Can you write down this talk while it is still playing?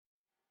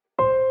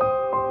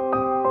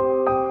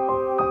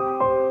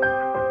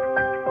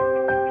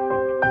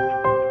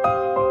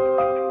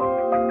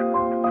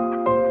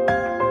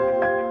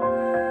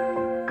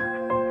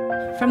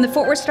From the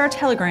Fort Worth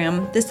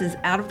Star-Telegram, this is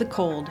Out of the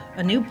Cold,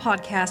 a new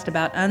podcast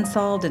about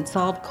unsolved and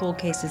solved cold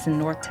cases in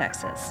North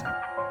Texas.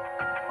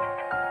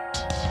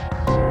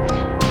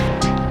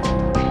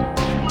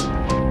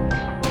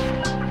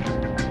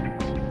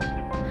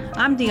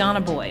 I'm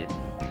Deanna Boyd.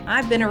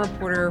 I've been a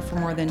reporter for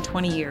more than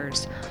 20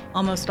 years,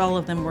 almost all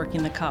of them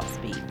working the cops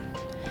beat.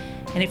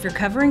 And if you're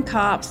covering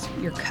cops,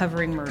 you're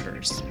covering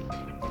murders.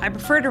 I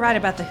prefer to write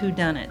about the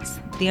whodunits,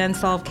 the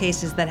unsolved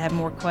cases that have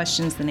more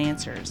questions than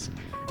answers,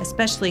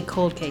 especially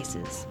cold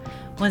cases,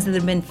 ones that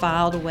have been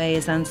filed away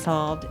as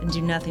unsolved and do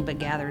nothing but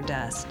gather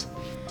dust.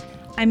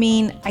 I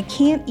mean, I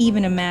can't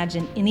even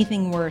imagine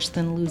anything worse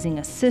than losing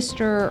a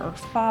sister or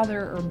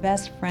father or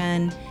best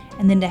friend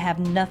and then to have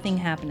nothing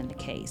happen in the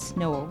case.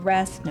 No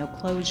arrest, no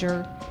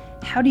closure.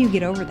 How do you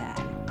get over that?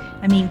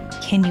 I mean,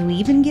 can you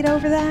even get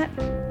over that?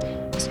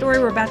 The story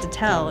we're about to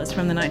tell is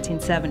from the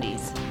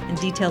 1970s and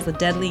details a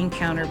deadly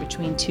encounter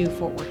between two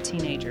Fort Worth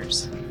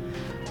teenagers.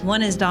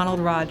 One is Donald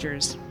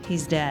Rogers.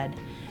 He's dead.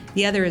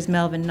 The other is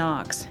Melvin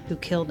Knox, who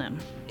killed him.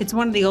 It's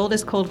one of the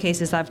oldest cold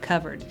cases I've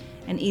covered,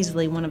 and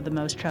easily one of the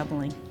most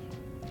troubling.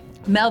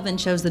 Melvin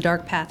chose the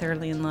dark path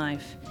early in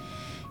life.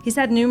 He's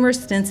had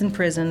numerous stints in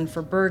prison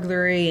for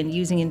burglary and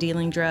using and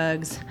dealing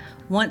drugs.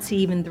 Once he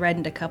even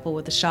threatened a couple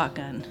with a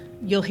shotgun.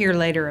 You'll hear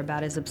later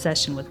about his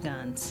obsession with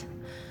guns.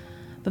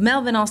 But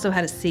Melvin also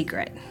had a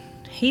secret.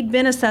 He'd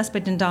been a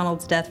suspect in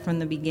Donald's death from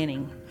the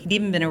beginning. He'd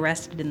even been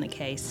arrested in the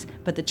case,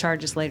 but the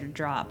charges later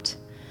dropped.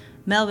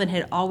 Melvin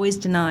had always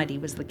denied he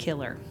was the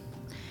killer.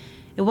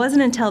 It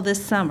wasn't until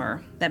this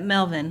summer that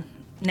Melvin,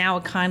 now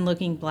a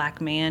kind-looking black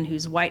man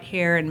whose white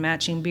hair and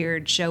matching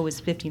beard show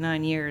his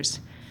 59 years,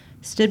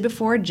 stood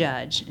before a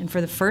judge and for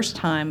the first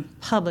time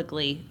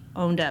publicly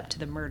owned up to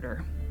the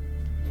murder.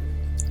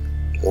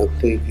 I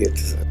plead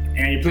guilty.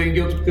 And you're pleading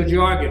guilty because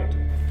you are guilty.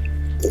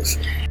 Yes.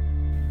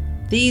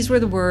 These were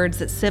the words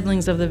that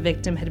siblings of the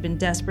victim had been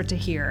desperate to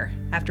hear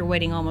after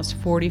waiting almost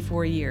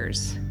 44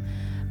 years.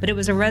 But it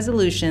was a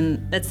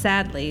resolution that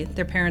sadly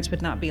their parents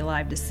would not be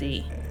alive to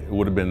see. It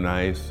would have been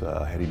nice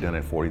had he done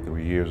it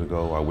 43 years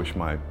ago. I wish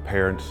my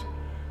parents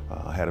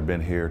had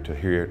been here to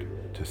hear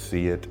it, to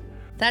see it.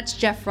 That's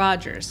Jeff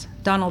Rogers,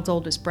 Donald's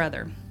oldest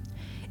brother.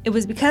 It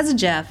was because of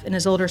Jeff and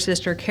his older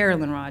sister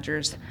Carolyn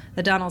Rogers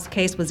that Donald's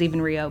case was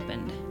even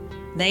reopened.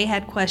 They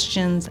had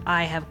questions,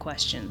 I have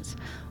questions.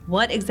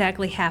 What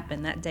exactly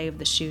happened that day of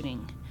the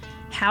shooting?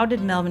 How did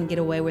Melvin get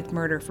away with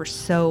murder for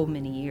so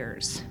many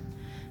years?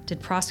 Did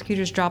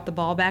prosecutors drop the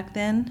ball back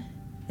then?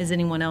 Is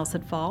anyone else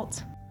at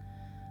fault?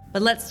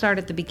 But let's start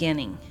at the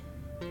beginning.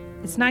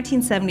 It's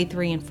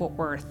 1973 in Fort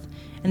Worth,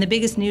 and the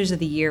biggest news of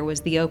the year was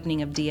the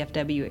opening of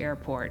DFW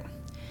Airport.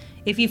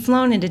 If you've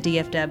flown into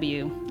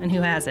DFW, and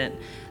who hasn't,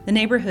 the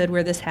neighborhood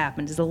where this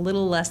happened is a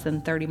little less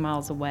than 30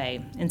 miles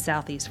away in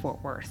southeast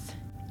Fort Worth.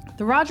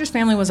 The Rogers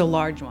family was a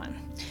large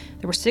one.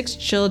 There were 6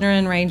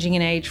 children ranging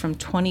in age from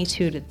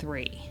 22 to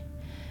 3.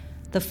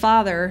 The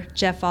father,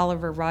 Jeff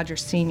Oliver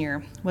Rogers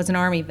Sr., was an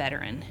Army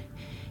veteran.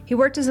 He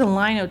worked as a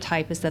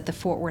linotypist at the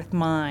Fort Worth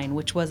Mine,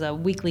 which was a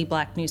weekly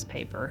black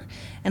newspaper,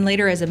 and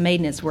later as a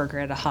maintenance worker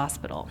at a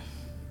hospital.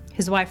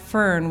 His wife,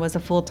 Fern, was a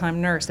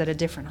full-time nurse at a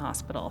different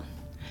hospital.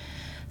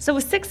 So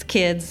with 6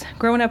 kids,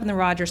 growing up in the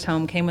Rogers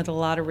home came with a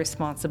lot of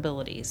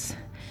responsibilities.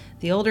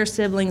 The older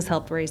siblings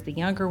helped raise the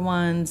younger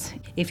ones.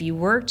 If you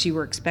worked, you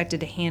were expected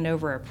to hand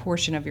over a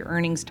portion of your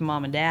earnings to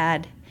mom and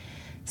dad.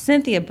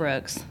 Cynthia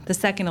Brooks, the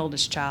second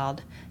oldest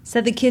child,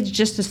 said the kids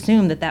just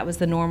assumed that was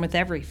the norm with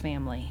every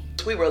family.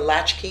 We were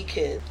latchkey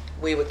kids.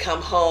 We would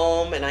come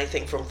home, and I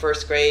think from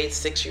first grade,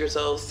 6 years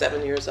old,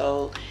 7 years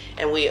old,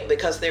 and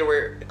because there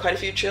were quite a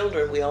few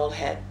children, we all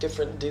had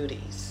different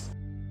duties.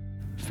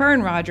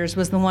 Fern Rogers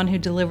was the one who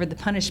delivered the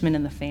punishment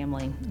in the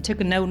family and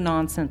took a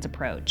no-nonsense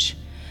approach.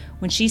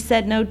 When she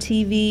said no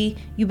TV,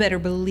 you better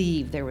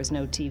believe there was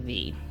no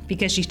TV,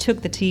 because she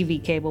took the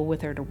TV cable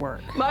with her to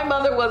work. My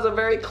mother was a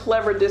very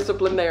clever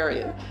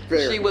disciplinarian.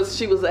 She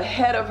was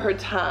ahead of her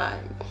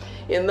time.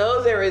 In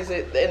those areas,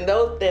 in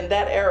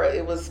that era,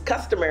 it was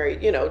customary,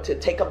 to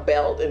take a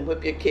belt and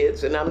whip your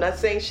kids. And I'm not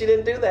saying she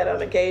didn't do that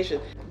on occasion,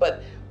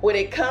 but when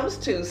it comes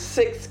to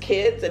 6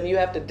 kids and you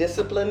have to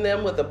discipline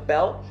them with a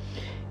belt,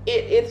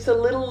 it's a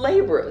little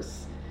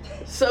laborious.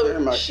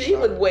 So she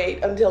would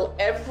wait until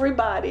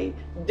everybody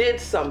did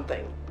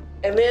something,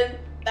 and then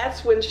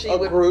that's when she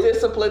would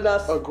discipline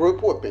us. A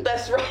group whooping.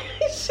 That's right.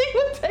 She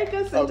would take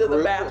us into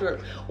the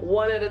bathroom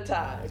one at a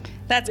time.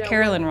 That's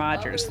Carolyn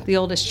Rogers, the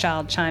oldest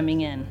child,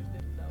 chiming in.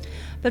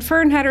 But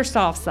Fern had her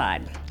soft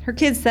side. Her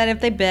kids said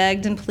if they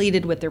begged and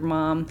pleaded with their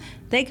mom,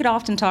 they could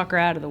often talk her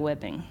out of the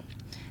whipping.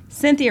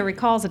 Cynthia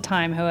recalls a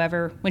time,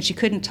 however, when she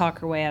couldn't talk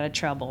her way out of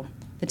trouble.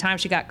 The time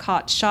she got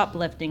caught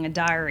shoplifting a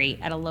diary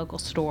at a local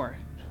store.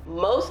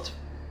 Most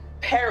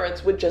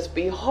parents would just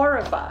be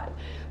horrified.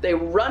 They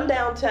run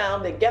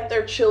downtown, they get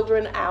their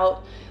children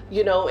out,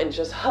 and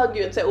just hug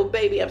you and say, "Oh,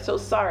 baby, I'm so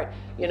sorry."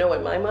 You know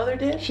what my mother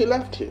did? She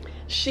left you.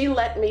 She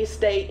let me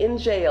stay in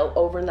jail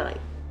overnight.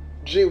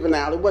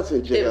 Juvenile, it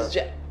wasn't jail.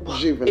 It was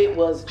juvenile. It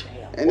was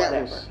jail, and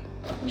whatever.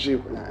 That was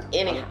juvenile.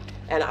 Anyhow,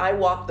 And I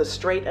walked the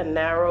straight and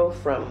narrow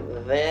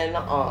from then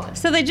on.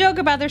 So they joke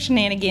about their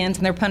shenanigans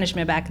and their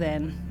punishment back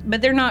then,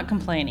 but they're not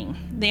complaining.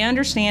 They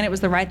understand it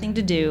was the right thing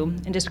to do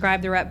and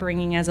describe their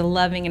upbringing as a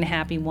loving and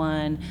happy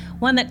one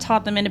that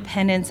taught them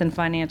independence and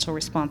financial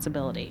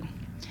responsibility.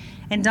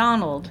 And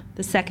Donald,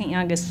 the second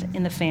youngest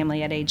in the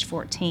family at age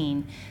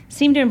 14,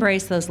 seemed to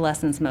embrace those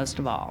lessons most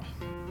of all.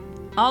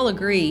 All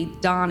agree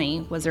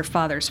Donnie was their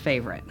father's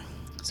favorite.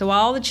 So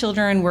while all the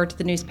children worked at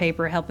the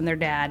newspaper helping their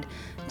dad,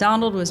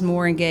 Donald was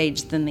more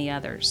engaged than the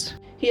others.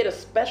 He had a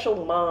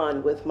special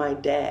bond with my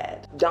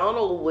dad.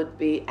 Donald would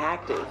be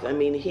active. I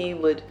mean, he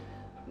would,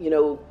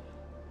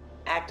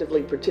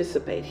 actively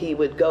participate. He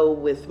would go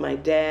with my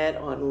dad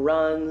on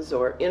runs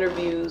or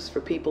interviews for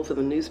people for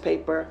the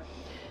newspaper.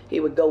 He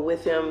would go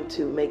with him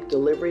to make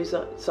deliveries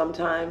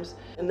sometimes.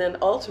 And then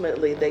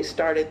ultimately they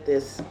started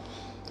this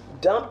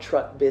dump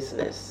truck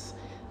business.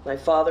 My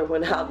father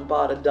went out and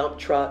bought a dump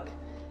truck,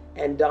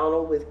 and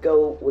Donald would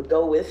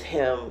go with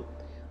him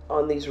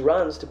on these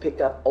runs to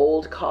pick up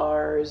old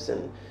cars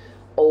and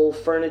old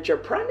furniture,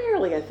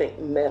 primarily I think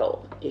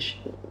metal, because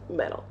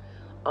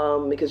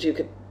you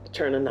could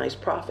turn a nice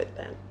profit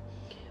then.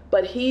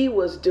 But he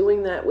was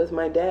doing that with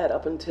my dad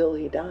up until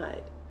he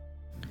died.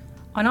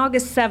 On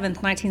August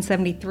 7th,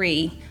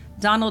 1973,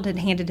 Donald had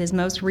handed his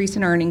most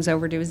recent earnings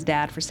over to his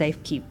dad for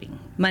safekeeping,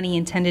 money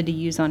intended to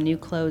use on new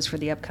clothes for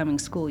the upcoming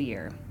school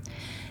year.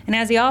 And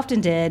as he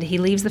often did, he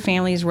leaves the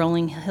family's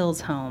Rolling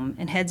Hills home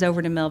and heads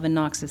over to Melvin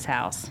Knox's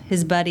house,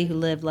 his buddy who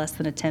lived less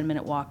than a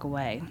 10-minute walk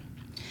away.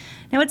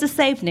 Now, it's a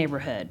safe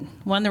neighborhood,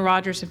 one the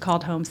Rogers had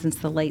called home since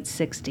the late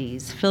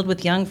 60s, filled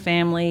with young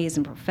families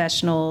and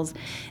professionals,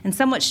 and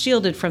somewhat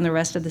shielded from the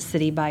rest of the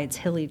city by its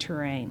hilly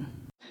terrain.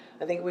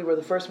 I think we were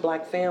the first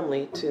black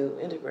family to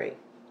integrate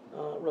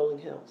Rolling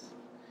Hills.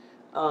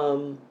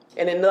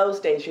 And in those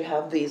days, you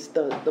have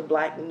the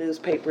black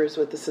newspapers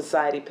with the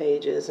society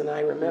pages, and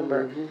I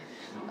remember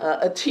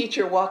a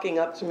teacher walking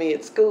up to me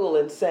at school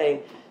and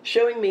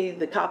showing me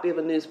the copy of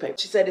a newspaper.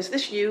 She said, "Is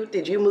this you?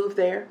 Did you move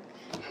there?"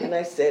 And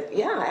I said,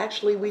 "Yeah,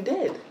 actually we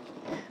did."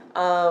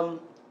 And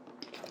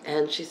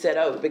she said,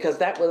 "Oh, because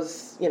that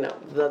was,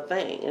 the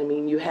thing." I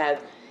mean, you had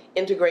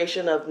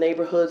integration of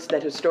neighborhoods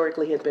that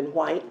historically had been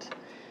white,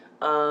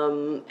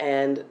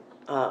 and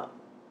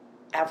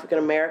African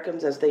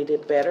Americans, as they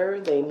did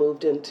better, they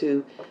moved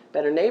into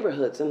better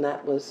neighborhoods, and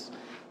that was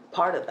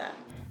part of that.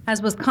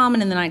 As was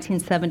common in the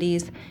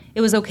 1970s,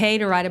 it was okay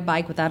to ride a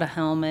bike without a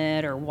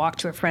helmet or walk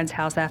to a friend's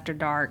house after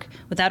dark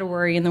without a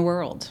worry in the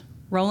world.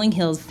 Rolling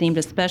Hills seemed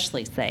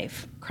especially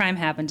safe. Crime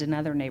happened in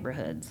other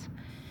neighborhoods.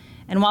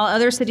 And while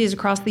other cities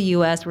across the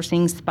U.S. were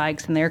seeing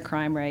spikes in their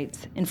crime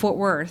rates, in Fort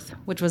Worth,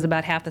 which was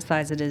about half the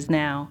size it is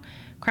now,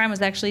 crime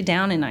was actually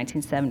down in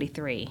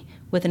 1973,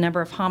 with the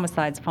number of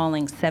homicides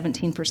falling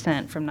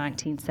 17% from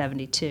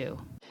 1972.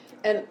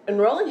 And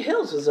Rolling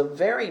Hills was a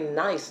very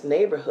nice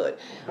neighborhood.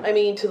 I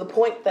mean, to the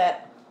point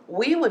that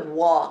we would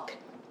walk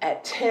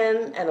at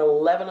 10 and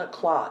 11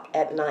 o'clock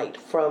at night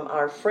from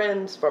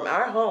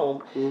our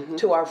home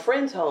to our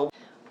friend's home.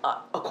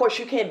 Of course,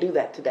 you can't do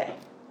that today.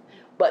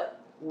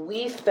 But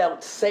we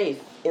felt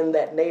safe in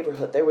that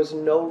neighborhood. There was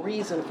no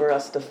reason for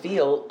us to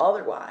feel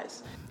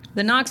otherwise.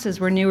 The Knoxes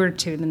were newer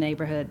to the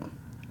neighborhood.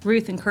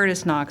 Ruth and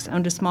Curtis Knox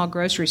owned a small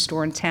grocery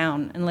store in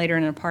town and later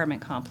an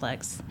apartment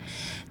complex.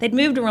 They'd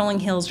moved to Rolling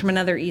Hills from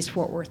another East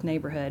Fort Worth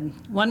neighborhood,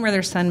 one where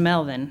their son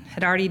Melvin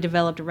had already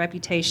developed a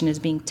reputation as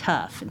being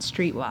tough and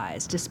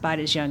streetwise despite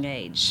his young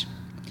age.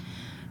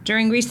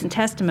 During recent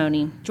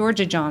testimony,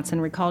 Georgia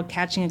Johnson recalled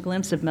catching a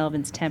glimpse of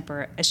Melvin's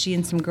temper as she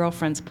and some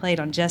girlfriends played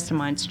on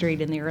Jessamine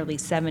Street in the early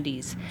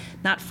 70s,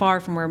 not far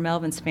from where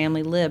Melvin's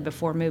family lived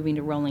before moving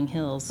to Rolling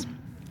Hills.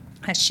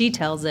 As she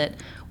tells it,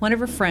 one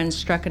of her friends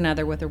struck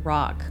another with a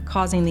rock,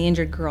 causing the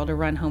injured girl to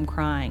run home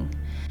crying.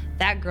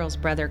 That girl's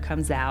brother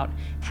comes out,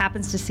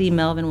 happens to see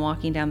Melvin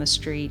walking down the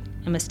street,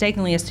 and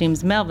mistakenly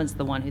assumes Melvin's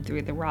the one who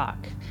threw the rock.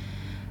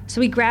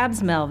 So he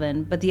grabs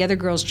Melvin, but the other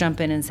girls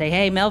jump in and say,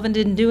 "Hey, Melvin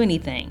didn't do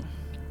anything."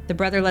 The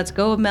brother lets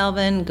go of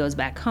Melvin, goes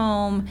back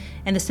home,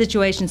 and the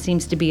situation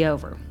seems to be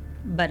over.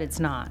 But it's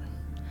not.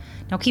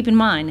 Now keep in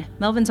mind,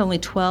 Melvin's only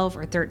 12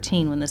 or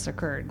 13 when this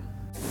occurred.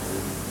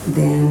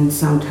 Then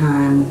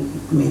sometime,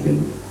 maybe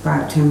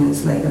 5-10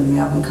 minutes later,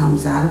 Melvin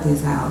comes out of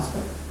his house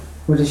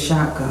with a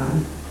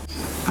shotgun.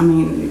 I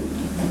mean,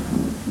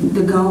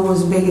 the gun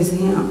was big as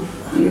him.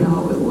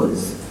 It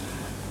was,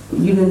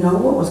 you didn't know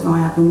what was going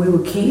to happen. We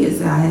were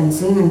kids. I hadn't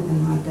seen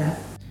anything like that.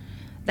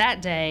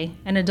 That day,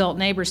 an adult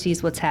neighbor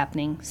sees what's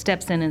happening,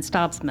 steps in and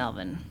stops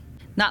Melvin.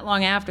 Not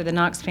long after, the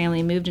Knox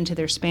family moved into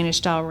their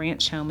Spanish-style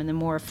ranch home in the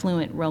more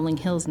affluent Rolling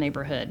Hills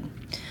neighborhood.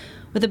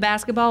 With a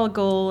basketball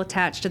goal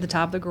attached to the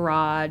top of the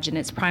garage and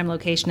its prime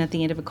location at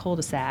the end of a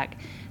cul-de-sac,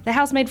 the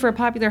house made for a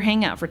popular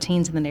hangout for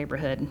teens in the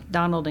neighborhood,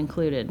 Donald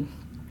included.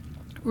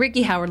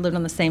 Ricky Howard lived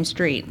on the same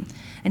street,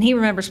 and he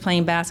remembers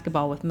playing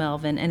basketball with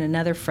Melvin and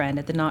another friend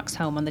at the Knox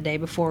home on the day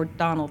before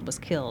Donald was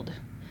killed.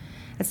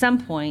 At some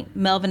point,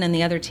 Melvin and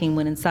the other team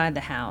went inside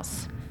the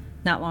house.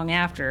 Not long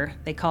after,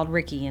 they called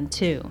Ricky in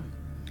too.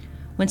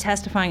 When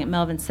testifying at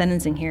Melvin's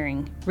sentencing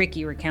hearing,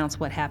 Ricky recounts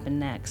what happened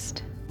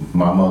next.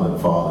 My mother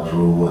and father's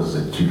rule was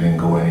that you didn't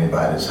go in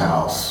anybody's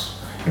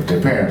house if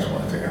their parents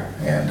weren't there.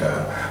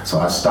 And so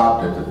I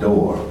stopped at the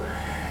door,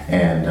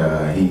 and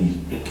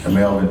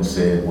Melvin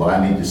said, well,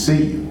 I need to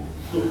see you.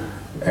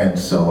 And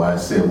so I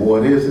said,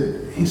 what is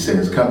it? He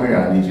says, come here,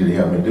 I need you to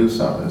help me do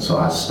something. So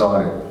I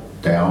started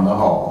down the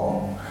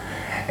hall,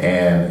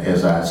 and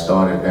as I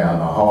started down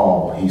the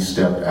hall, he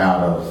stepped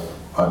out of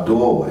a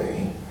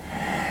doorway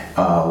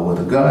with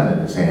a gun in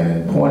his hand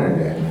and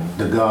pointed at me.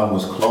 The gun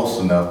was close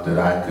enough that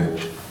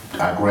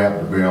I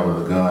grabbed the barrel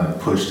of the gun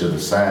and pushed to the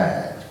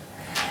side.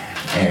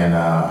 And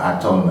I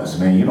told him, I said,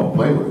 man, you don't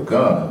play with a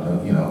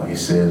gun. You know, he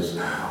says,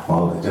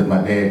 well,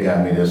 my dad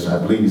got me this, I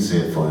believe he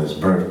said, for his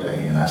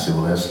birthday. And I said,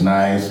 well, that's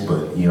nice,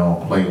 but you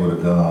don't play with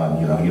a gun.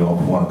 You know, you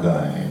don't point a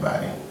gun at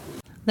anybody.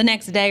 The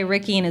next day,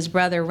 Ricky and his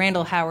brother,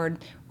 Randall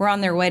Howard, were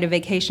on their way to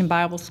Vacation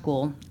Bible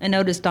School and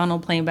noticed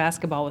Donald playing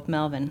basketball with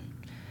Melvin.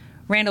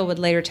 Randall would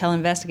later tell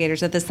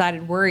investigators that the sight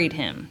had worried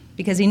him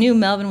because he knew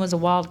Melvin was a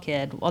wild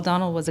kid while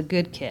Donald was a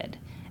good kid.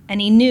 And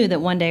he knew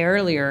that one day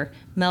earlier,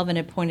 Melvin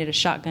had pointed a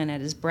shotgun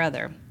at his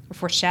brother, a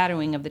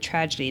foreshadowing of the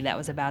tragedy that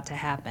was about to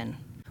happen.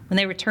 When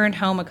they returned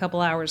home a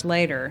couple hours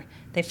later,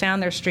 they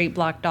found their street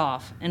blocked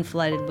off and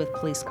flooded with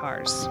police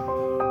cars.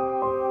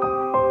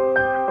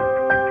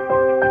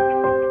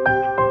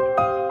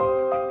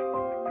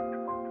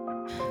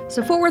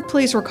 So Fort Worth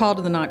police were called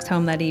to the Knox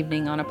home that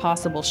evening on a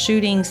possible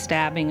shooting,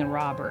 stabbing, and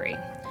robbery.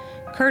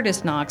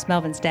 Curtis Knox,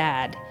 Melvin's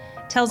dad,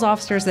 tells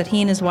officers that he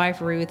and his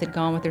wife Ruth had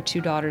gone with their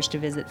 2 daughters to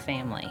visit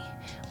family.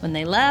 When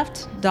they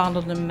left,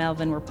 Donald and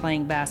Melvin were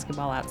playing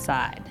basketball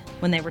outside.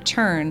 When they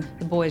returned,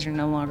 the boys are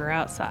no longer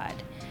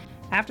outside.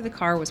 After the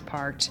car was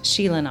parked,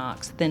 Sheila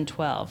Knox, then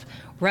 12,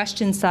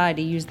 rushed inside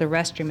to use the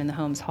restroom in the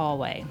home's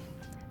hallway.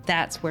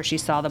 That's where she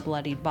saw the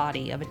bloodied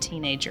body of a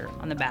teenager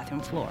on the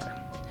bathroom floor.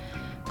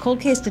 Cold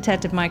case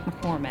detective Mike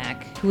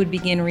McCormack, who would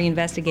begin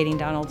reinvestigating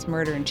Donald's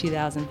murder in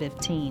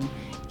 2015,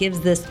 gives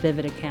this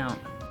vivid account.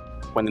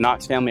 When the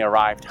Knox family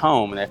arrived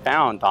home and they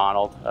found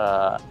Donald,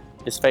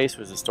 his face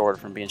was distorted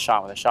from being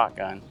shot with a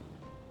shotgun.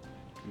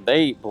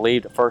 They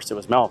believed at first it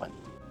was Melvin.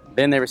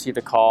 Then they received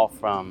a call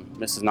from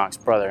Mrs.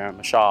 Knox's brother,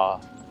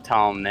 Mashaw,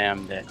 telling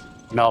them that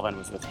Melvin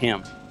was with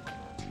him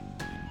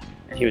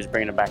and he was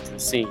bringing him back to the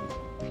scene.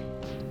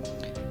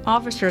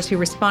 Officers who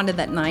responded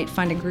that night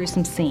find a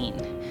gruesome scene.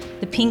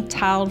 The pink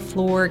tiled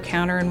floor,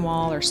 counter, and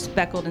wall are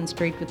speckled and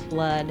streaked with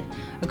blood.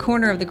 A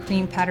corner of the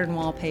cream patterned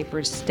wallpaper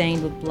is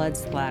stained with blood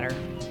splatter.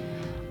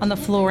 On the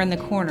floor in the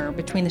corner,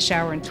 between the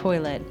shower and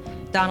toilet,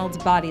 Donald's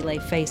body lay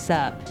face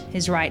up,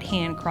 his right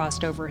hand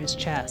crossed over his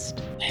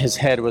chest. His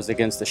head was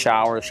against the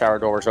shower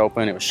door was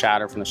open, it was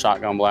shattered from the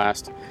shotgun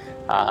blast.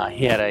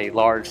 He had a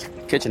large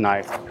kitchen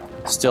knife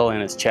still in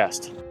his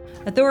chest.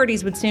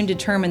 Authorities would soon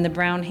determine the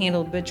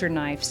brown-handled butcher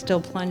knife still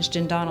plunged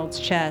in Donald's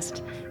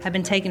chest had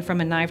been taken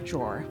from a knife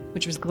drawer,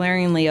 which was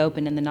glaringly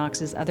open in the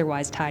Knox's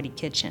otherwise tidy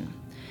kitchen.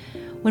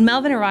 When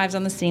Melvin arrives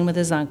on the scene with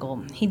his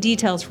uncle, he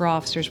details for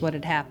officers what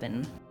had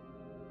happened.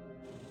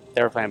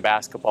 They were playing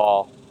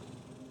basketball.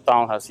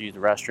 Donald has to use the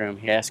restroom.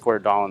 He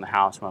escorted Donald in the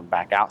house and went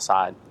back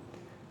outside.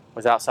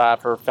 Was outside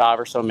for 5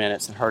 or so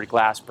minutes and heard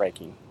glass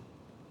breaking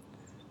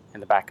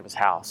in the back of his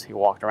house. He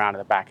walked around to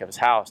the back of his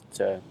house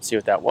to see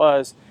what that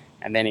was,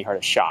 and then he heard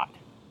a shot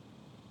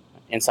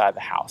inside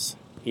the house.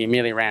 He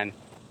immediately ran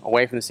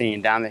away from the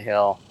scene, down the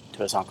hill to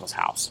his uncle's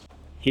house.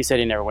 He said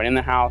he never went in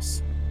the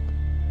house.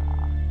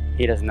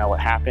 He doesn't know what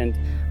happened.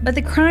 But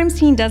the crime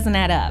scene doesn't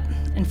add up,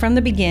 and from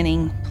the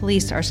beginning,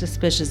 police are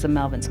suspicious of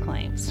Melvin's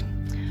claims.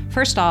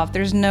 First off,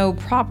 there's no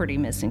property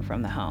missing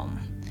from the home.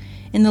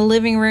 In the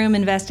living room,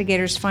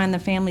 investigators find the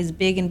family's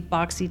big and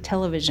boxy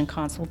television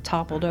console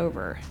toppled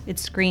over,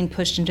 its screen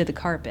pushed into the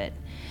carpet.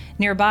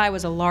 Nearby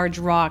was a large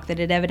rock that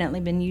had evidently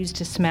been used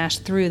to smash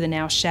through the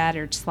now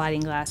shattered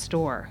sliding glass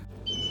door.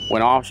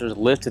 When officers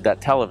lifted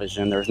that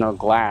television, there was no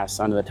glass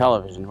under the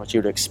television, which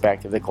you would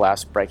expect if the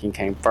glass breaking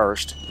came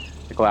first.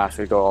 The glass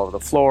would go over the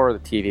floor, the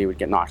TV would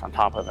get knocked on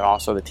top of it.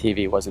 Also, the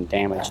TV wasn't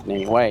damaged in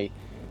any way,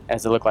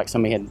 as it looked like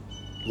somebody had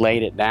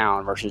laid it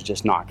down versus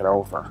just knocked it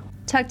over.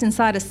 Tucked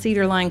inside a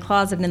cedar-lined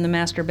closet in the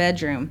master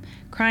bedroom,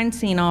 crime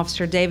scene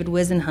officer David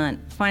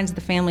Wisenhunt finds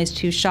the family's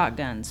 2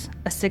 shotguns,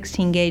 a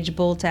 16-gauge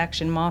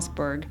bolt-action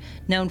Mossberg,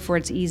 known for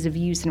its ease of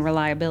use and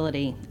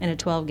reliability, and a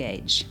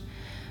 12-gauge.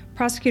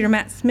 Prosecutor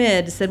Matt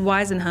Smid said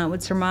Wisenhunt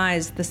would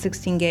surmise the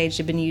 16-gauge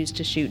had been used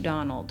to shoot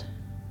Donald.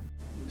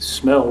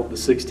 Smelled the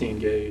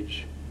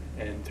 16-gauge,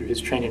 and through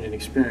his training and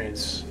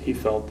experience, he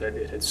felt that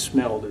it had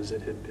smelled as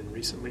it had been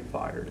recently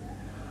fired.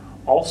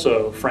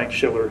 Also, Frank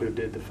Schiller, who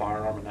did the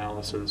firearm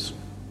analysis,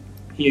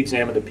 he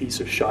examined a piece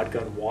of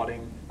shotgun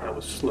wadding that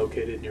was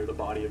located near the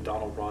body of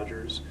Donald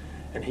Rogers,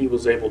 and he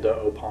was able to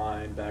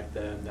opine back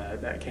then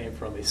that that came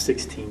from a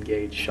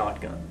 16-gauge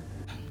shotgun.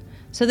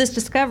 So this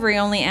discovery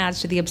only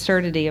adds to the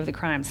absurdity of the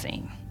crime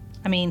scene.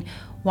 I mean,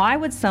 why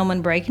would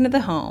someone break into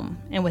the home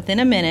and within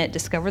a minute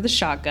discover the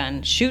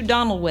shotgun, shoot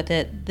Donald with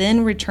it,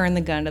 then return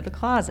the gun to the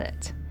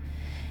closet?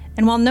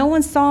 And while no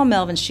one saw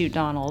Melvin shoot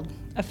Donald,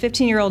 a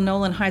 15-year-old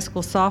Nolan High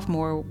School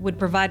sophomore would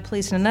provide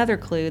police another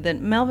clue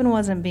that Melvin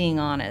wasn't being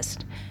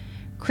honest.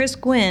 Chris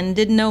Gwynn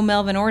didn't know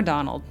Melvin or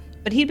Donald,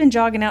 but he'd been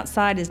jogging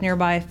outside his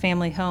nearby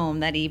family home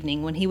that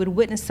evening when he would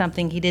witness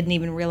something he didn't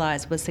even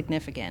realize was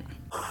significant.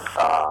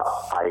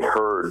 I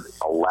heard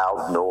a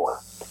loud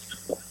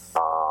noise,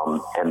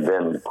 and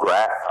then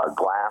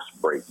glass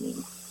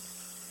breaking.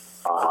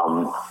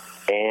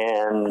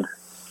 And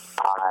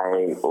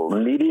I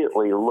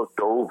immediately looked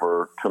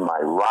over to my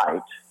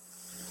right,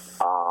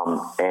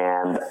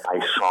 and I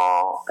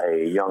saw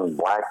a young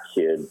black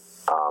kid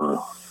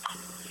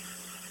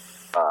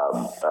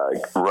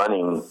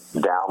running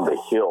down the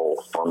hill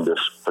from this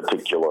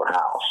particular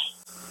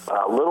house.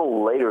 A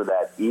little later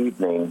that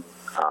evening,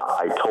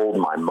 I told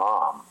my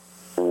mom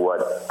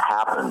what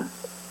happened,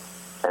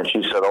 and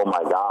she said, "Oh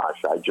my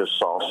gosh, I just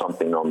saw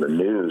something on the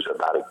news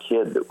about a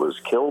kid that was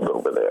killed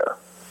over there."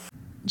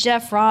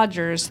 Jeff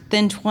Rogers,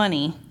 then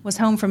 20, was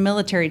home from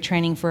military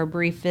training for a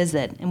brief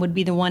visit and would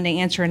be the one to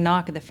answer a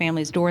knock at the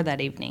family's door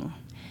that evening.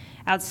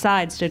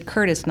 Outside stood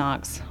Curtis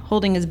Knox,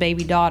 holding his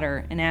baby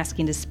daughter and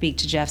asking to speak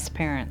to Jeff's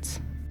parents.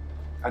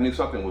 I knew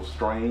something was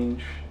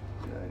strange,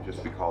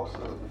 just because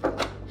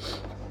of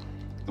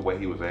the way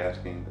he was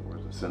asking. There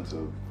was a sense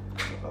of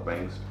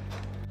angst.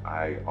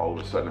 I all of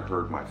a sudden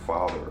heard my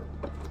father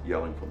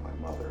yelling for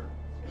my mother,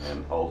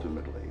 and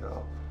ultimately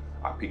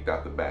I peeked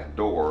out the back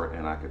door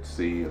and I could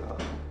see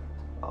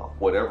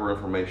whatever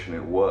information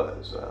it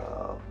was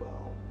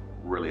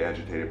really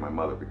agitated my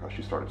mother because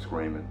she started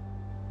screaming.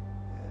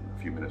 And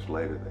a few minutes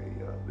later,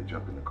 they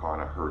jumped in the car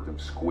and I heard them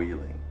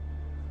squealing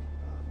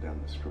down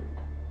the street.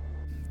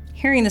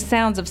 Hearing the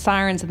sounds of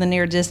sirens in the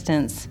near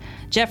distance,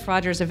 Jeff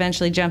Rogers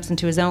eventually jumps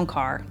into his own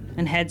car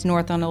and heads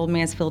north on Old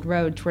Mansfield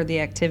Road toward the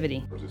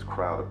activity. There was this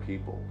crowd of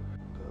people.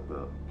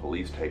 The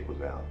police tape was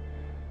out,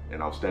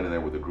 and I was standing there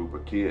with a group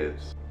of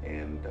kids,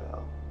 and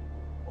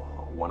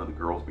one of the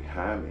girls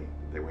behind me,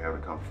 they were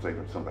having a conversation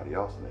with somebody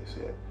else, and they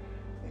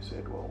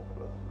said, well,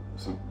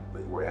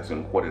 they were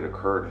asking what had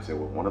occurred. They said,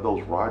 well, one of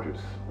those Rogers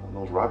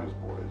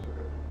boys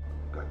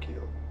got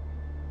killed.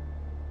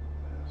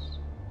 That's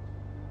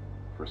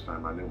the first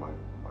time I knew my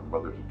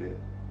brothers were dead.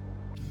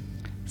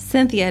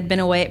 Cynthia had been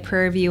away at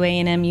Prairie View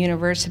A&M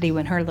University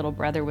when her little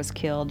brother was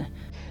killed.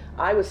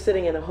 I was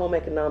sitting in a home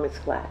economics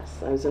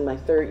class. I was in my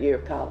third year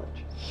of college.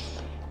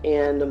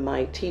 And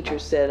my teacher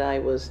said I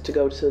was to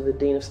go to the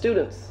Dean of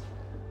Students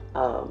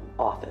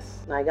office.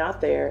 And I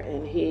got there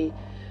and he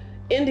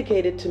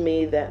indicated to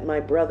me that my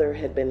brother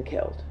had been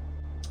killed.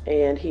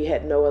 And he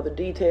had no other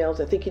details.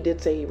 I think he did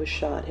say he was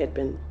shot, had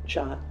been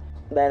shot,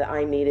 that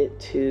I needed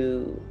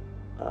to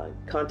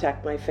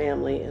contact my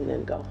family and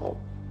then go home.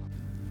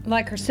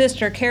 Like her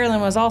sister,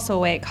 Carolyn was also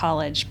away at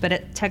college, but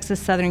at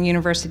Texas Southern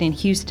University in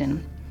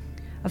Houston.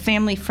 A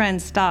family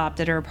friend stopped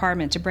at her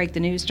apartment to break the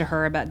news to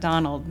her about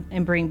Donald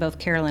and bring both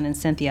Carolyn and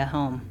Cynthia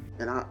home.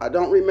 And I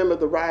don't remember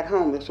the ride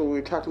home. That's what we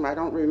were talking about. I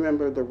don't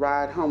remember the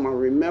ride home. I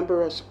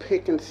remember us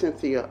picking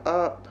Cynthia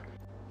up.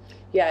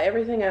 Yeah,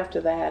 everything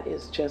after that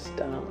is just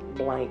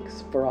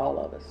blanks for all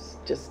of us.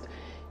 Just,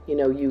 you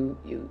know,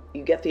 you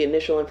get the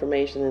initial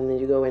information and then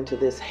you go into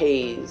this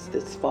haze,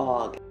 this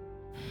fog.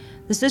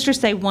 The sisters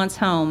say once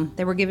home,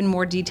 they were given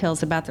more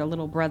details about their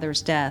little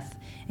brother's death,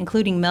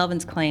 including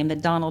Melvin's claim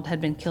that Donald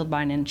had been killed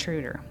by an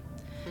intruder.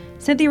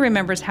 Cynthia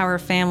remembers how her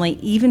family,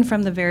 even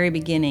from the very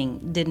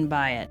beginning, didn't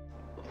buy it.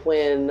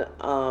 When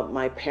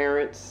my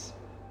parents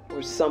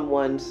or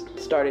someone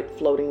started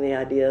floating the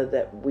idea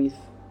that we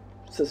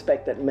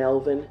suspect that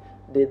Melvin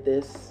did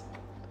this,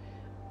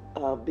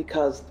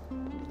 because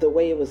the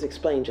way it was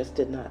explained just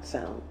did not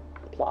sound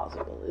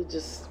plausible. It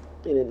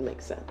didn't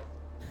make sense.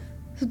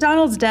 So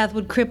Donald's death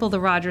would cripple the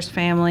Rogers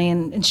family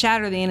and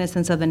shatter the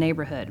innocence of the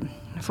neighborhood.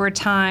 For a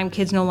time,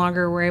 kids no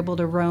longer were able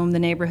to roam the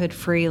neighborhood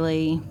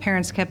freely.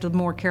 Parents kept a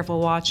more careful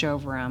watch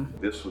over them.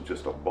 This was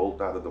just a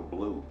bolt out of the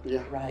blue.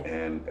 Yeah. Right.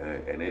 And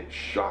it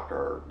shocked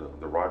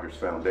the Rogers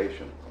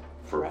Foundation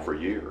for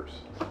years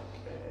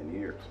and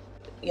years.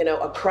 You know,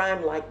 a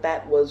crime like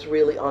that was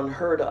really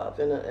unheard of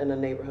in a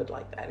neighborhood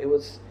like that. It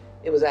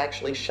was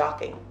actually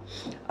shocking.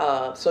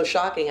 So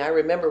shocking, I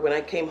remember when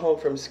I came home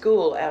from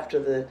school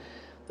after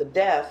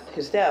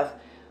his death,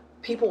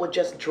 people would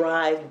just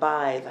drive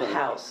by the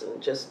house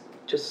and just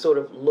sort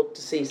of look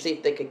to see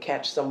if they could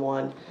catch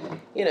someone,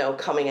 you know,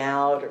 coming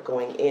out or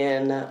going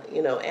in,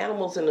 you know,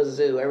 animals in a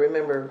zoo. I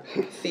remember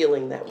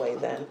feeling that way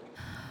then.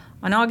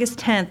 On August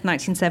 10th,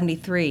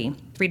 1973,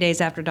 3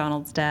 days after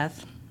Donald's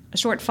death, a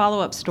short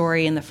follow-up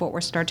story in the Fort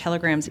Worth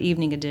Star-Telegram's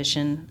evening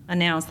edition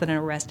announced that an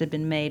arrest had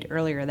been made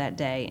earlier that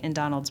day in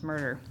Donald's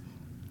murder.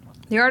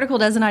 The article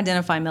doesn't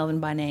identify Melvin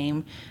by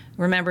name.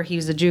 Remember, he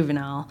was a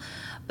juvenile,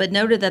 but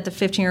noted that the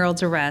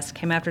 15-year-old's arrest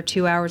came after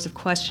 2 hours of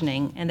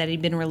questioning and that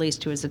he'd been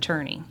released to his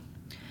attorney.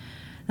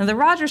 Now, the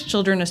Rogers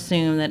children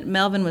assumed that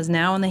Melvin was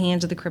now in the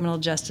hands of the criminal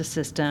justice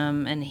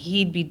system and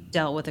he'd be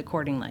dealt with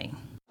accordingly.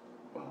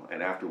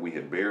 And after we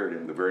had buried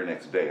him, the very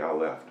next day I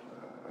left.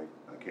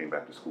 I came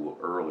back to school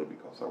early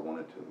because I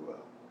wanted to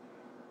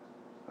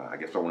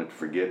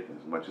forget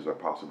as much as I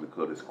possibly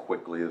could, as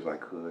quickly as I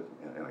could,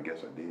 and I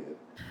guess I did.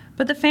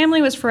 But the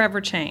family was forever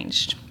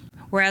changed.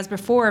 Whereas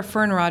before,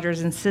 Fern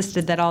Rogers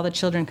insisted that all the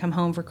children come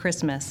home for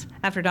Christmas.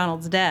 After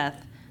Donald's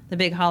death, the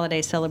big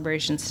holiday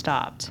celebration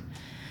stopped.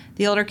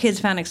 The older kids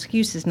found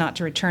excuses not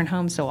to return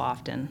home so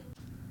often.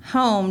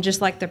 Home,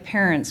 just like their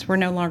parents, were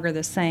no longer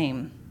the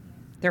same.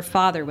 Their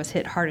father was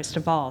hit hardest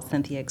of all,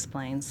 Cynthia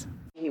explains.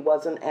 He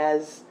wasn't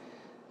as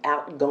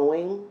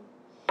outgoing.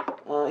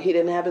 He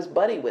didn't have his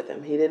buddy with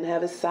him. He didn't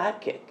have his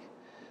sidekick.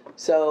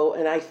 So,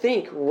 and I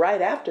think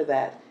right after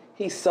that,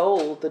 he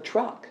sold the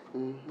truck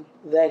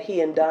that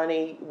he and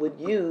Donnie would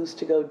use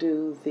to go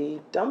do the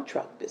dump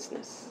truck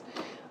business.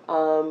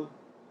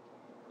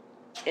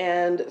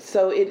 And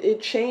so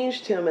it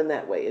changed him in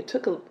that way. It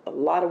took a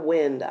lot of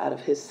wind out of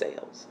his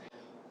sails.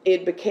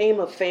 It became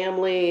a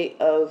family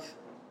of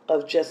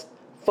just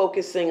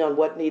focusing on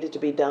what needed to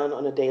be done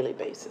on a daily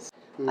basis.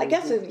 I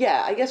guess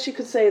you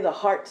could say the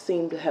heart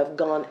seemed to have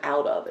gone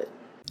out of it.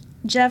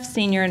 Jeff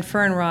Sr. and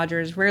Fern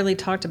Rogers rarely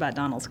talked about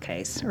Donald's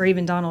case, or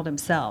even Donald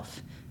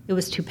himself. It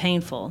was too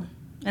painful.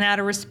 And out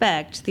of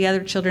respect, the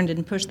other children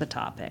didn't push the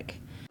topic.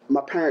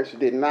 My parents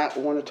did not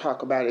want to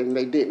talk about it, and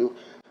they didn't.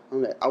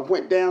 I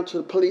went down to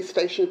the police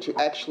station to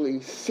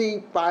actually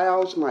see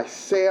files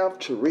myself,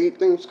 to read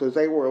things, because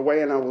they were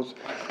away and I was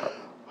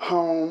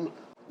home.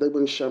 They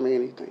wouldn't show me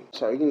anything.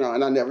 So, and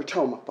I never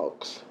told my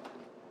folks,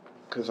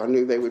 because I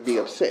knew they would be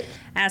upset.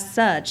 As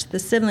such, the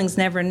siblings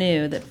never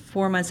knew that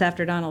 4 months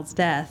after Donald's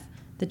death,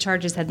 the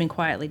charges had been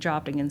quietly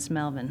dropped against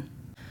Melvin.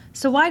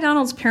 So why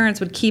Donald's parents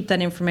would keep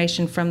that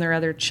information from their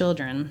other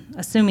children,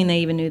 assuming they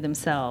even knew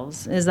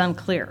themselves, is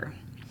unclear.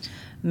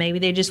 Maybe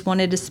they just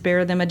wanted to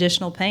spare them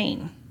additional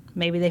pain.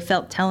 Maybe they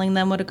felt telling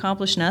them would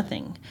accomplish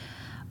nothing.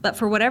 But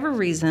for whatever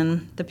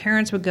reason, the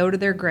parents would go to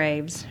their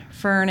graves,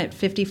 Fern at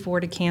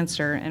 54 to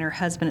cancer and her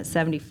husband at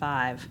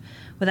 75,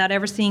 without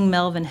ever seeing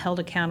Melvin held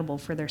accountable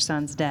for their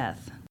son's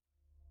death.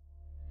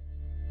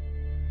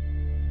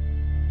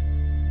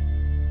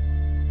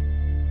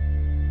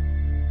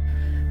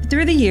 But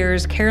through the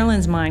years,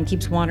 Carolyn's mind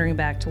keeps wandering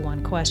back to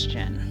one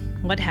question.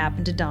 What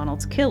happened to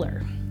Donald's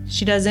killer?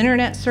 She does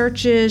internet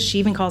searches, she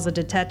even calls a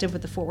detective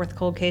with the Fort Worth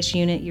Cold Case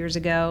Unit years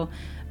ago,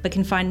 but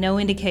can find no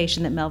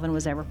indication that Melvin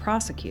was ever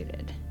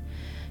prosecuted.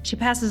 She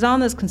passes on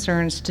those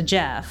concerns to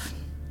Jeff,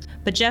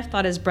 but Jeff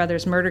thought his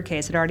brother's murder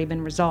case had already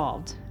been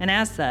resolved, and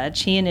as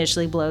such, he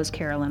initially blows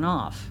Carolyn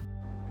off.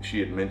 She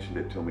had mentioned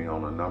it to me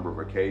on a number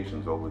of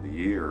occasions over the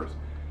years,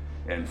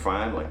 and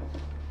finally,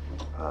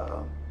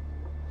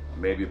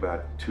 maybe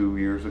about 2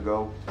 years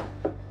ago,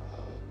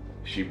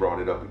 she brought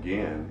it up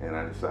again, and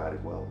I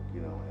decided, well,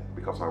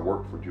 because I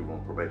worked for juvenile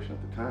probation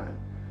at the time,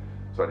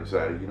 so I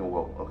decided,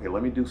 okay,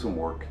 let me do some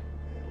work.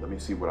 Let me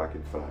see what I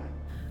can find.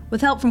 With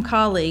help from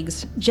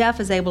colleagues, Jeff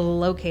is able to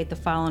locate the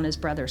file on his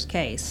brother's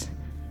case.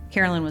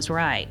 Carolyn was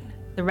right.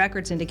 The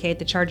records indicate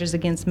the charges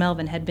against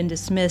Melvin had been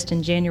dismissed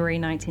in January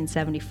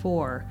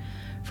 1974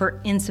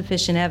 for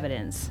insufficient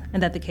evidence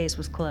and that the case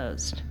was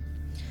closed.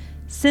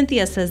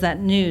 Cynthia says that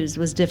news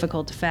was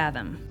difficult to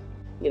fathom.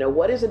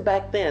 What is it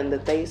back then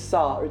that they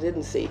saw or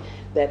didn't see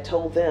that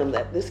told them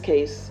that this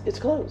case is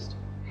closed?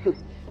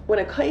 When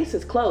a case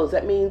is closed,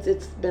 that means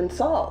it's been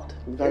solved.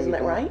 Isn't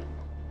that right?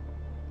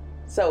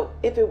 So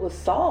if it was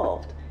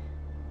solved,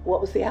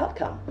 what was the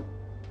outcome?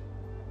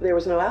 There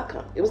was no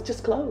outcome. It was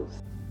just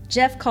closed.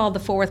 Jeff called the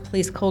Fort Worth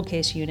Police Cold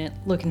Case Unit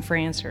looking for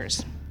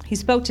answers. He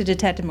spoke to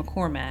Detective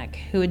McCormack,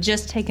 who had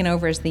just taken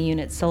over as the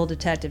unit's sole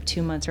detective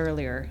 2 months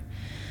earlier.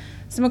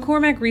 So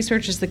McCormack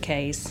researches the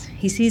case.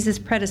 He sees his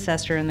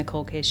predecessor in the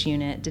Cold Case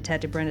Unit,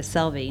 Detective Brenda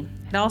Selvey,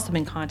 had also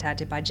been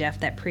contacted by Jeff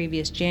that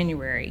previous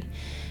January,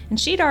 and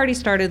she'd already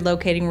started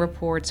locating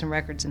reports and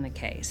records in the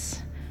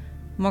case.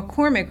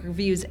 McCormack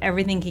reviews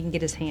everything he can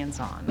get his hands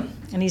on,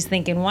 and he's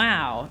thinking,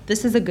 wow,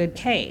 this is a good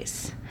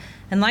case.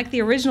 And like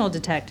the original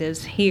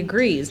detectives, he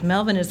agrees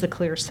Melvin is the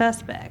clear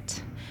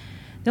suspect.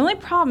 The only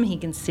problem he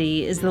can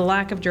see is the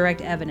lack of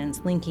direct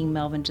evidence linking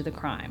Melvin to the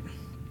crime.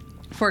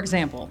 For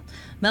example,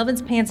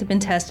 Melvin's pants had been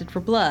tested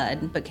for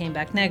blood, but came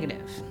back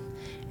negative.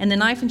 And the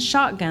knife and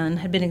shotgun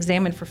had been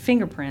examined for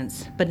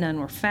fingerprints, but none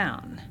were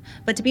found.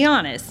 But to be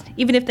honest,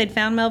 even if they'd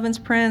found Melvin's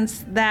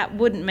prints, that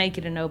wouldn't make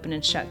it an open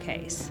and shut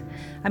case.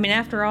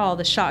 After all,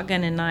 the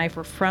shotgun and knife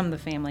were from the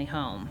family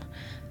home.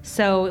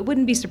 So it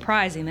wouldn't be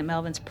surprising that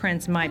Melvin's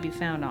prints might be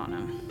found on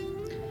him.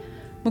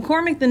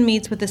 McCormack then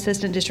meets with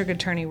Assistant District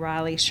Attorney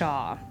Riley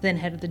Shaw, then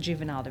head of the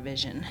Juvenile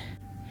Division.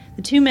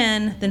 The two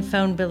men then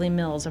phoned Billy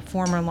Mills, a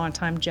former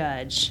longtime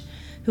judge,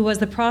 who was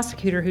the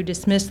prosecutor who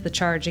dismissed the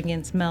charge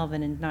against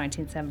Melvin in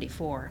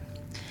 1974.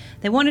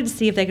 They wanted to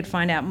see if they could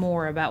find out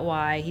more about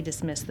why he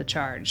dismissed the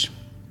charge.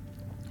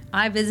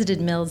 I visited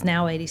Mills,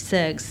 now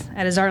 86,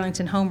 at his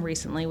Arlington home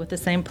recently with the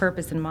same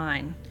purpose in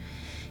mind.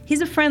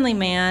 He's a friendly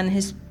man,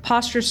 his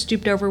posture's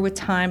stooped over with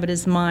time, but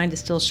his mind is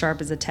still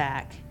sharp as a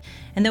tack.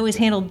 And though he's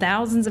handled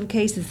thousands of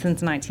cases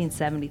since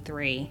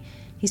 1973,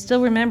 he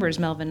still remembers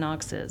Melvin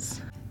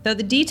Knox's. Though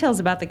the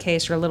details about the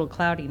case are a little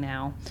cloudy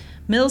now,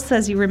 Mills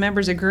says he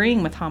remembers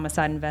agreeing with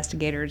homicide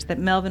investigators that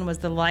Melvin was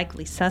the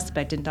likely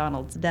suspect in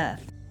Donald's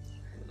death.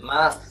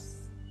 My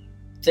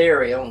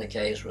theory on the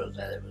case was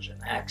that it was an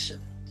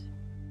accident,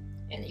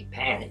 and he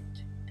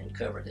panicked and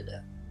covered it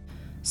up.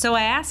 So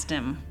I asked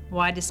him,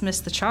 why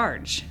dismiss the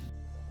charge?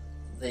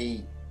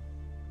 The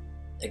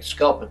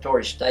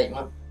exculpatory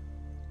statement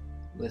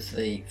with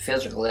the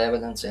physical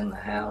evidence in the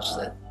house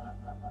that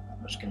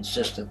was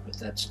consistent with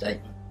that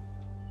statement.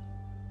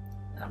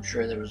 I'm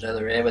sure there was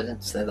other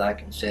evidence that I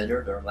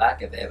considered, or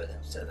lack of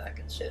evidence that I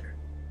considered,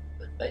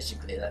 but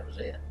basically that was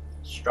it.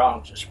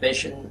 Strong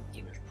suspicion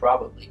he was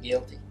probably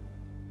guilty,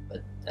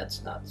 but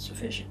that's not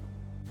sufficient.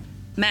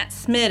 Matt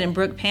Smid and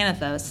Brooke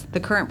Panathos, the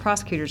current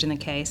prosecutors in the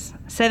case,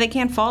 say they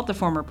can't fault the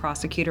former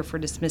prosecutor for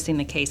dismissing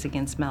the case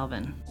against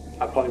Melvin.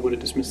 I probably would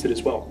have dismissed it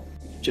as well,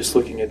 just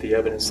looking at the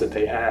evidence that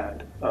they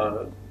had,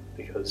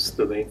 because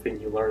the main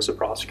thing you learn as a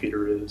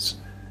prosecutor is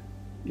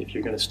if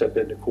you're going to step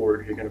into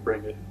court, you're going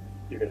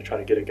to try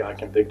to get a guy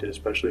convicted,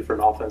 especially for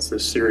an offense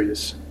this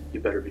serious, you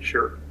better be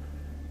sure.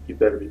 You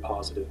better be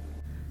positive.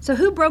 So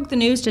who broke the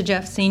news to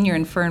Jeff Sr.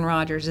 and Fern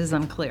Rogers is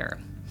unclear.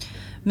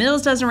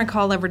 Mills doesn't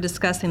recall ever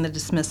discussing the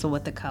dismissal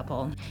with the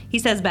couple. He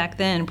says back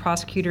then,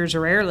 prosecutors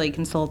rarely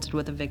consulted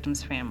with the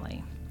victim's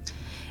family.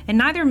 And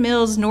neither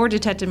Mills nor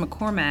Detective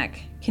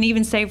McCormack can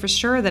even say for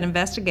sure that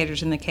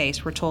investigators in the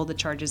case were told the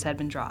charges had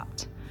been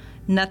dropped.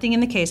 Nothing in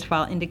the case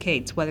file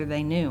indicates whether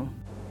they knew.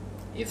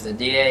 If the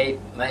DA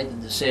made the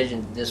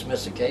decision to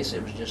dismiss the case,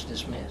 it was just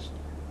dismissed.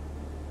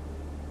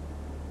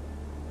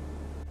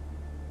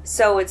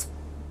 So it's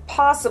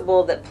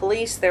possible that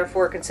police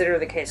therefore consider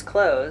the case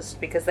closed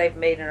because they've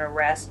made an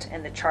arrest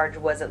and the charge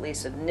was at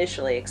least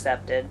initially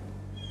accepted,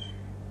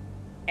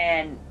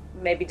 and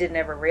maybe didn't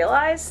ever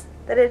realize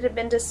that it had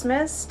been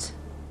dismissed?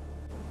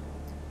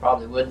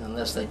 Probably wouldn't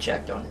unless they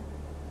checked on it.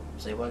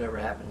 Say whatever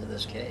happened to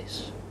this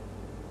case.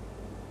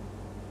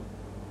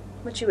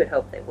 Which you would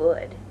hope they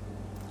would.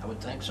 I would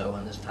think so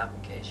in this type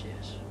of case,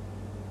 yes.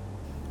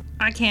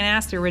 I can't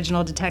ask the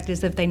original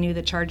detectives if they knew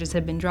the charges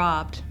had been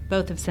dropped.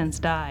 Both have since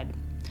died.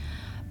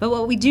 But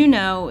what we do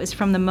know is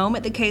from the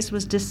moment the case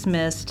was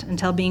dismissed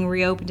until being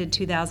reopened in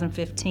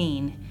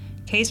 2015,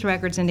 case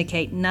records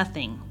indicate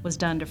nothing was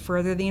done to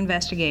further the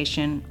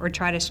investigation or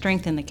try to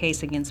strengthen the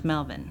case against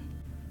Melvin.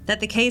 That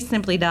the case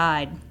simply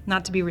died,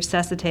 not to be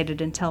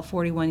resuscitated until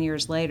 41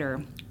 years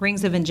later,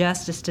 rings of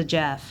injustice to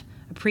Jeff,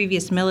 a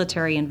previous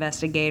military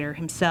investigator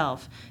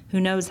himself who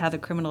knows how the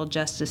criminal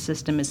justice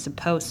system is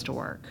supposed to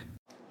work.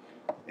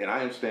 And I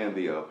understand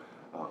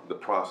the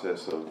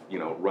process of,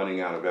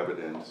 running out of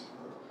evidence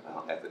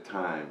at the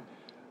time,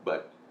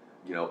 but,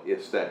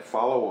 it's that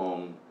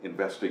follow-on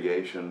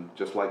investigation,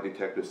 just like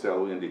Detective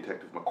Selby and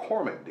Detective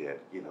McCormack did,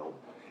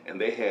 and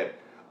they had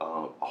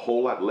a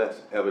whole lot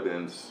less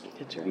evidence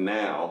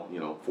now,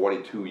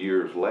 42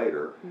 years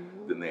later,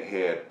 than they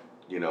had,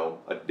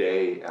 a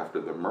day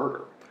after the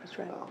murder. That's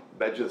right.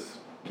 That just,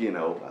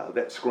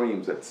 that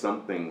screams that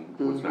something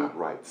was not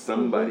right.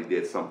 Somebody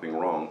did something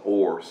wrong,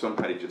 or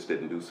somebody just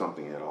didn't do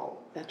something at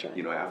all. That's right.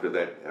 After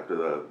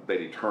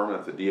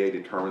the DA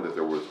determined that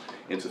there was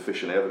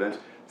insufficient evidence,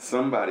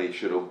 somebody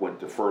should have went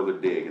to further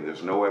dig, and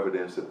there's no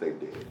evidence that they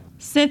did.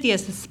 Cynthia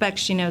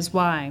suspects she knows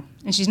why,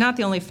 and she's not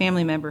the only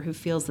family member who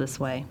feels this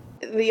way.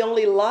 The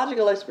only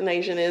logical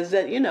explanation is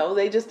that,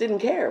 they just didn't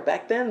care.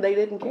 Back then, they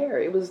didn't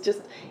care. It was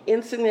just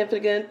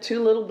insignificant,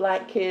 two little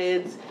black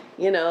kids,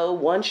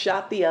 one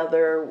shot the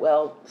other.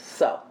 Well,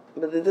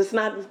 but this is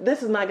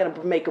not going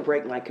to make or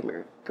break my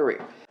career.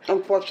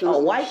 Unfortunately.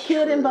 A white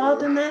kid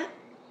involved in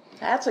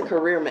that's a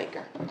career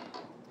maker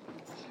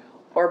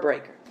or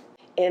breaker.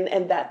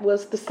 And that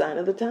was the sign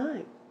of the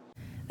time.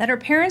 That her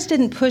parents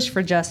didn't push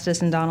for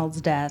justice in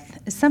Donald's death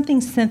is something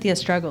Cynthia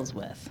struggles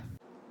with.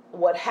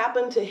 What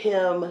happened to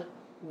him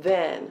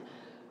then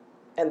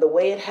and the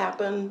way it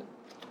happened,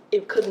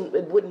 it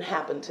wouldn't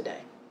happen today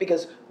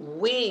because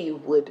we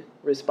would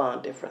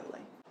respond differently.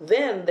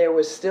 Then there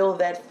was still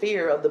that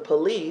fear of the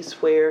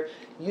police where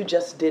you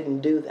just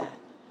didn't do that.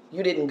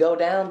 You didn't go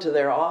down to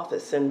their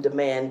office and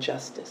demand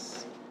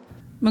justice.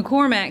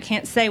 McCormack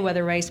can't say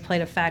whether race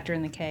played a factor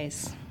in the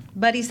case,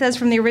 but he says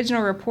from the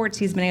original reports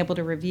he's been able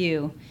to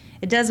review,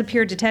 it does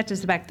appear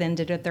detectives back then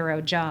did a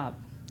thorough job.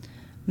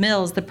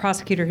 Mills, the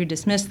prosecutor who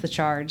dismissed the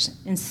charge,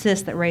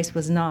 insists that race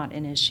was not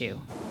an issue.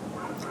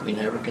 We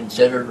never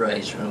considered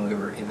race when we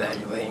were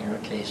evaluating our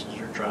cases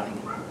or trying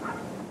them.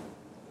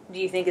 Do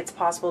you think it's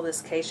possible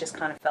this case just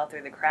kind of fell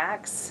through the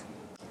cracks?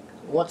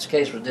 Once the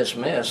case was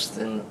dismissed,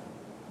 then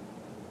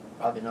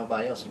probably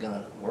nobody else is going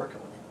to work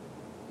on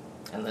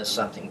it unless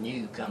something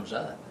new comes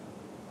up.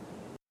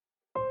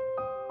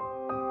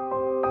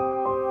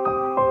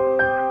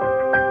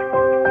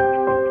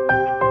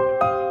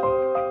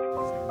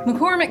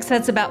 McCormack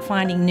sets about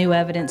finding new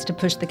evidence to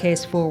push the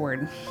case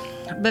forward,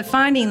 but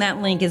finding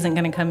that link isn't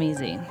going to come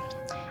easy.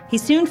 He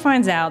soon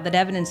finds out that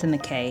evidence in the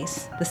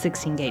case, the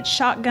 16-gauge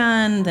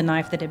shotgun, the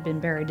knife that had been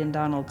buried in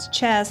Donald's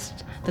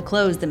chest, the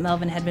clothes that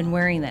Melvin had been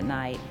wearing that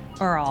night,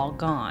 are all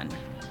gone.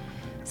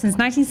 Since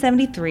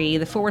 1973,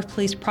 the Fort Worth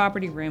Police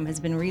Property Room has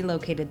been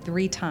relocated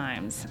 3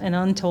 times and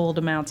untold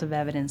amounts of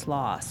evidence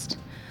lost.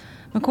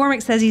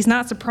 McCormack says he's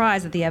not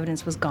surprised that the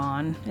evidence was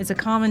gone. It's a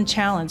common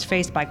challenge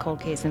faced by cold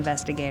case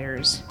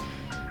investigators.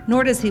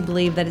 nor does he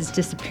believe that his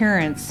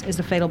disappearance is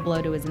a fatal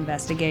blow to his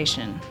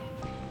investigation.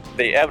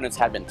 The evidence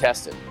had been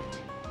tested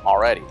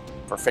already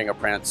for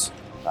fingerprints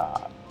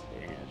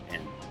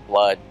and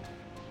blood,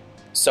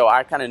 so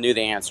I kind of knew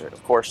the answer.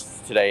 Of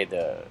course, today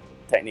the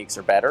techniques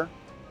are better,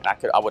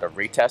 and I would have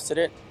retested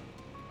it,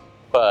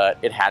 but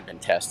it had been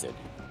tested,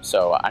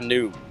 so I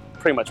knew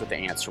pretty much what the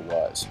answer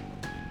was.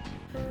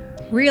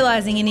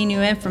 Realizing any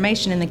new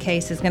information in the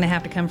case is going to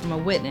have to come from a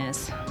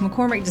witness,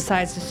 McCormick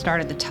decides to start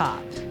at the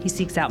top. He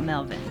seeks out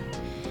Melvin.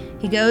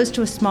 He goes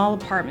to a small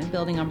apartment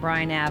building on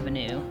Bryan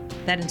Avenue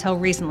that until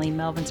recently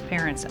Melvin's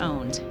parents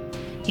owned.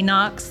 He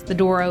knocks, the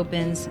door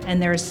opens,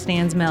 and there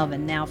stands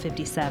Melvin, now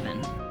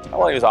 57.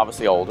 Well, he was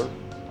obviously older,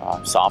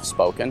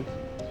 soft-spoken,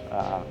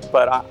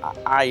 but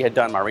I had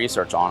done my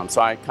research on him, so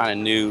I kind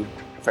of knew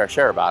a fair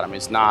share about him.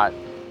 He's not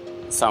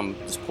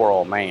this poor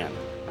old man.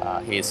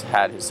 He's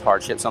had his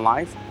hardships in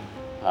life.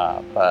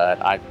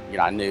 But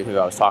I knew who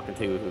I was talking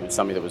to, who was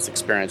somebody that was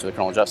experienced with the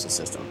criminal justice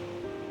system.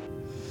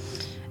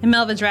 And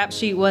Melvin's rap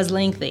sheet was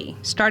lengthy,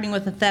 starting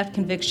with a theft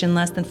conviction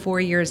less than 4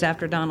 years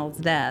after Donald's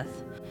death.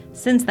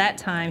 Since that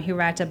time, he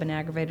racked up an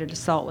aggravated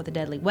assault with a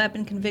deadly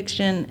weapon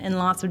conviction and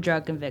lots of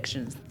drug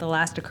convictions, the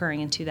last occurring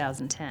in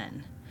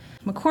 2010.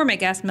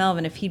 McCormick asked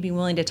Melvin if he'd be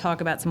willing to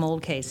talk about some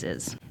old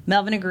cases.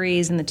 Melvin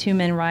agrees, and the two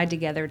men ride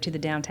together to the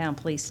downtown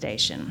police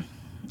station.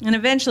 And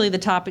eventually the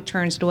topic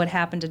turns to what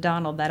happened to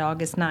Donald that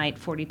August night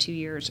 42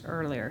 years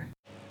earlier.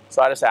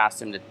 So I just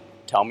asked him to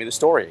tell me the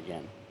story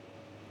again,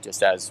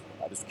 just as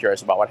I was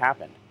curious about what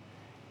happened.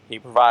 He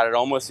provided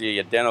almost the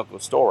identical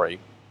story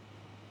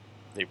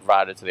that he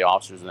provided to the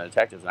officers and the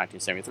detectives in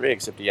 1973,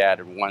 except he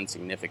added one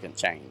significant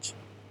change,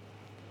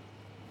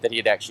 that he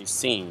had actually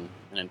seen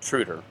an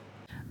intruder.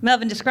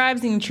 Melvin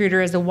describes the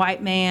intruder as a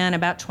white man,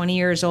 about 20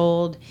 years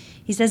old.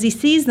 He says he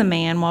sees the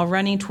man while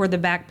running toward the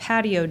back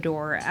patio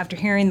door after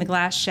hearing the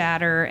glass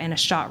shatter and a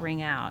shot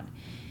ring out.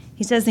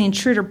 He says the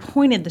intruder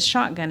pointed the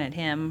shotgun at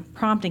him,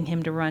 prompting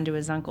him to run to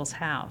his uncle's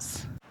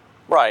house.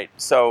 Right,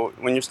 so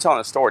when you're telling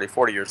a story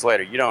 40 years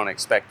later, you don't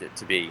expect it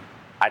to be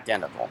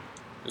identical.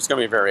 There's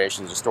going to be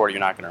variations of the story you're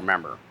not going to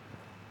remember.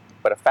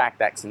 But a fact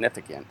that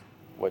significant,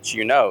 which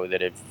you know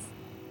that if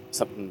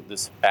something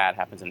this bad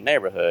happens in a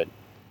neighborhood,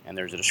 and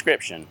there's a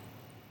description,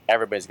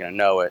 everybody's going to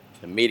know it.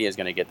 The media is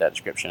going to get that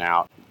description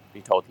out,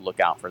 be told to look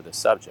out for this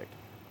subject.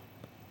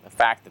 The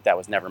fact that that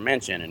was never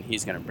mentioned, and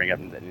he's going to bring up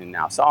that he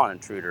now saw an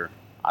intruder,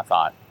 I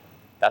thought,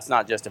 that's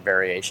not just a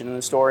variation in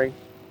the story,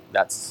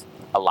 that's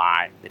a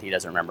lie that he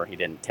doesn't remember he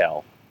didn't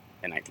tell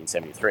in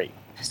 1973.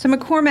 So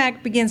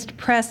McCormick begins to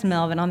press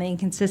Melvin on the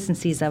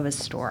inconsistencies of his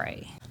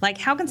story. Like,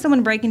 how can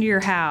someone break into your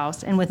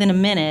house and within a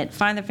minute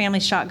find the family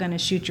shotgun and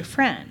shoot your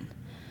friend?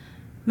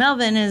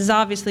 Melvin is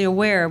obviously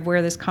aware of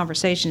where this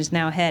conversation is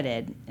now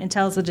headed and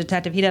tells the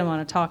detective he doesn't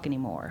want to talk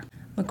anymore.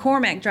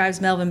 McCormick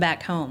drives Melvin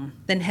back home,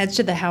 then heads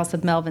to the house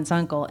of Melvin's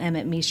uncle,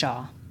 Emmett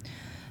Meshaw.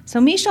 So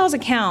Meshaw's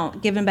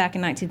account, given back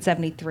in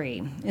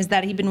 1973, is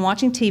that he'd been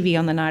watching TV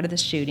on the night of the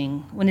shooting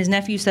when his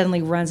nephew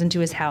suddenly runs into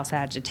his house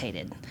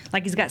agitated,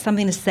 like he's got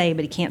something to say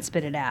but he can't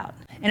spit it out.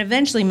 And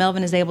eventually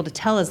Melvin is able to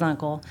tell his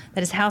uncle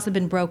that his house had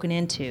been broken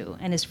into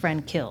and his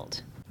friend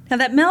killed. Now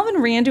that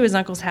Melvin ran to his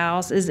uncle's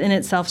house is in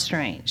itself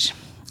strange.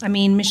 I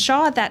mean,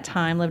 Meshaw at that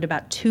time lived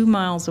about 2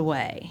 miles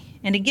away.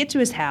 And to get to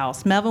his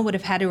house, Melvin would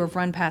have had to have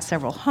run past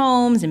several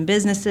homes and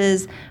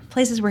businesses,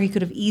 places where he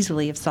could have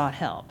easily have sought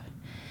help.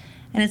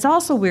 And it's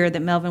also weird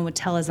that Melvin would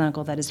tell his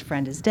uncle that his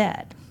friend is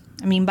dead.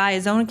 I mean, by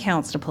his own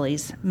accounts to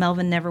police,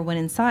 Melvin never went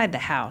inside the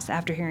house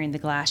after hearing the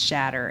glass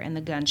shatter and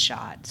the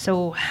gunshot.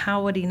 So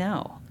how would he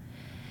know?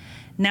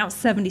 Now at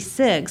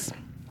 76,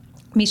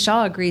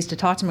 Meshaw agrees to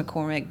talk to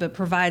McCormick, but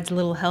provides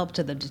little help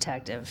to the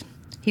detective.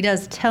 He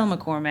does tell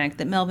McCormick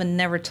that Melvin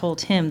never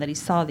told him that he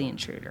saw the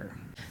intruder.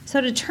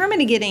 So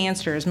determined to get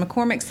answers,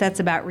 McCormick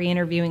sets about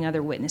re-interviewing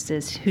other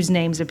witnesses whose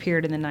names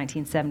appeared in the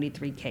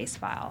 1973 case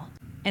file.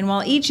 And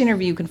while each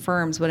interview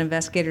confirms what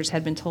investigators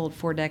had been told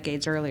 4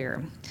 decades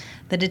earlier,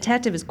 the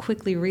detective is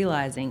quickly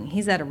realizing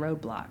he's at a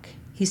roadblock.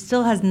 He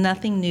still has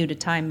nothing new to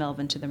tie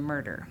Melvin to the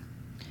murder.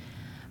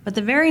 But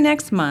the very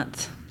next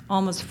month,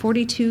 almost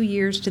 42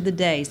 years to the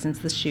day since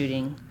the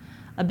shooting,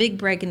 a big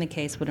break in the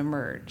case would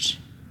emerge,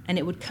 and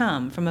it would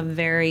come from a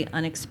very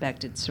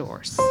unexpected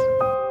source.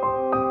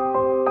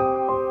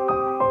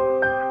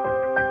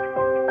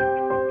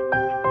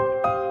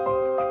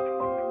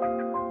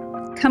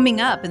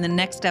 Coming up in the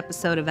next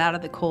episode of Out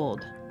of the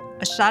Cold,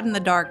 A Shot in the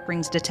Dark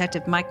brings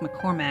Detective Mike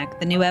McCormick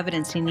the new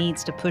evidence he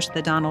needs to push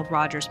the Donald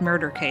Rogers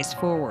murder case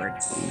forward.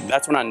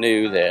 That's when I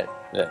knew that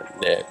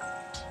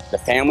the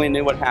family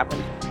knew what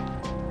happened,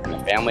 and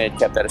the family had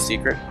kept that a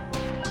secret,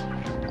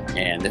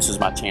 and this was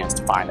my chance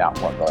to find out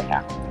what really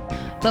happened.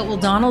 But will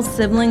Donald's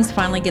siblings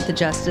finally get the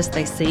justice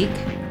they seek?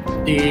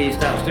 The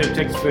South State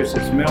Texas first,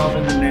 it's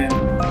Melvin and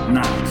then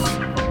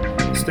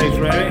Knox. State's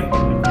ready?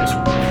 Yes,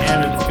 sir.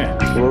 And the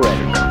defense. We're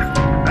ready.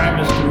 All right,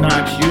 Mr.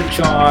 Knox, you're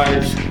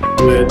charged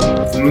with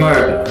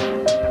murder.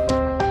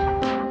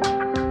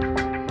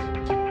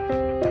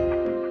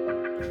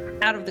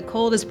 Out of the Cold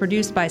Cold is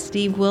produced by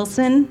Steve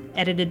Wilson,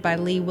 edited by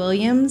Lee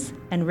Williams,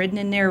 and written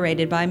and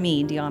narrated by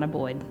me, Deanna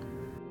Boyd.